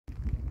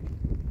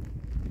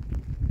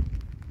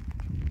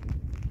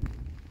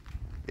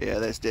Yeah,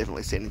 that's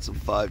definitely sending some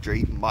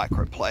 5G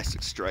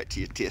microplastics straight to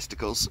your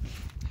testicles.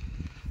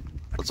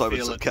 Let's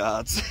open some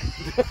cards.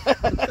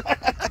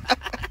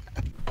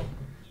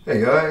 Hey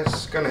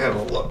guys, gonna have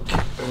a look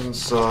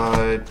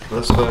inside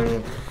this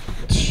thing.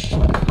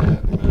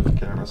 Move the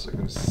camera so it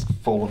can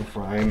fall in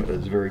frame. It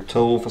is very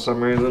tall for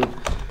some reason.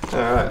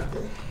 Alright.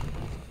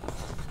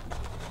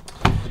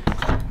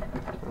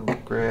 I'll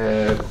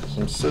grab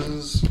some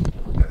scissors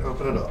and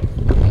open it up.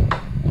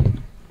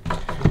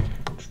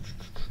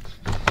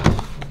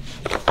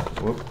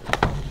 Whoop.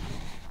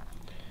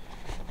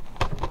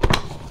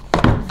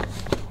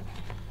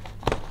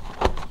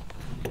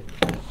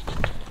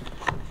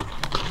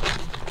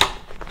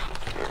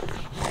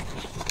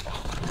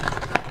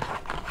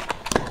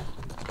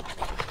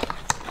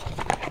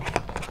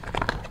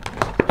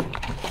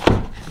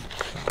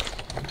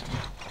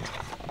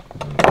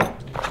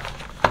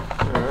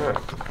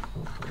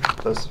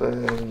 This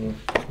thing.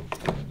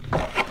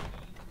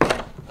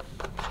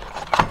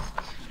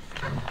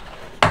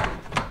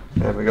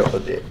 And we got the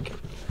deck.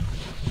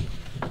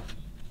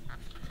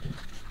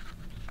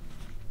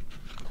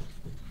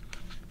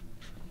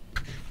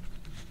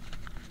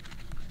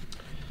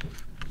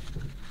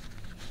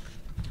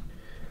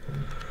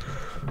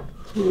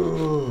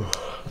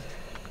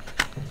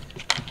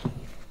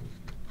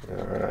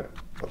 Alright,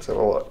 let's have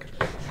a look.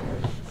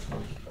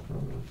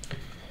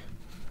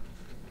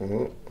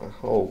 A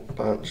whole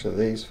bunch of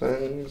these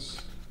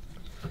things,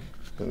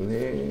 and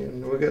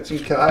then we got some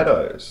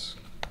cardos.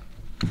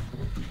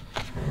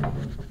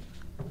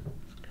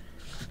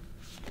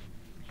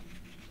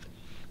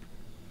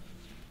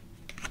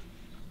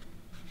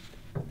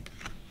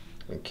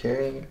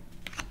 Okay.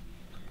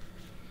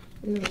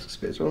 Yeah, that's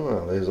special.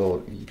 Oh, there's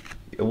all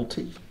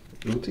Ulti.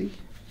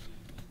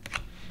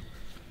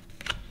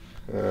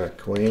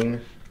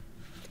 Queen.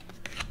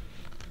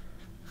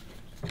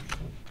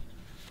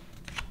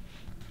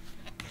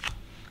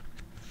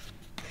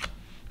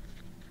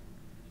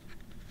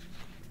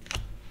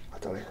 I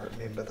don't even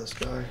remember this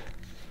guy.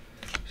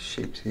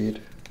 Sheep's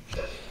head.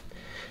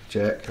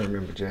 Jack, I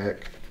remember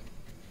Jack.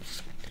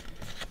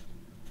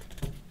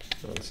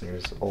 That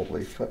seems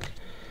oddly thick.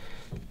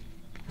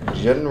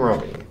 Gin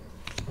Rummy.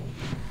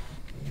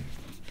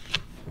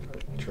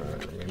 Try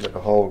and remember to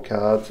hold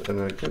cards in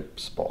a good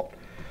spot.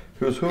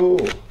 Who's who?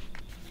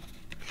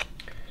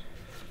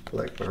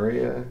 Black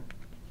Maria.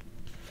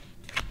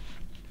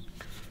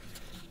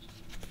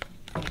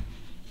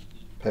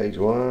 Page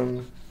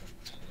 1.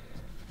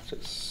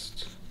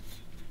 Just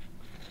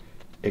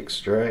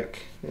extract.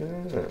 Yeah.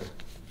 And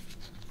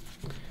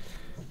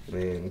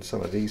then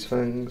some of these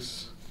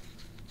things.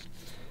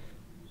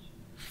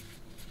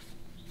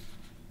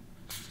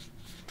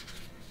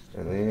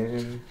 And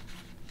then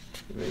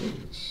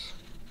these.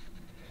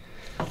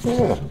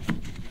 Yeah.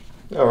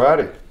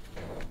 Alrighty.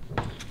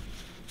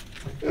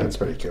 That's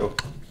pretty cool.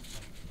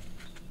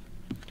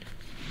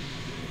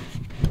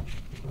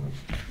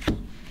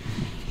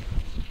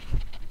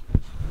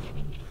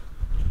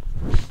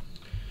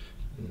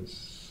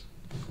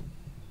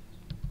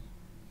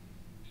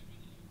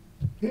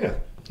 Yeah.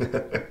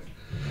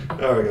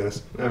 Alright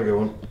guys, have a good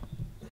one.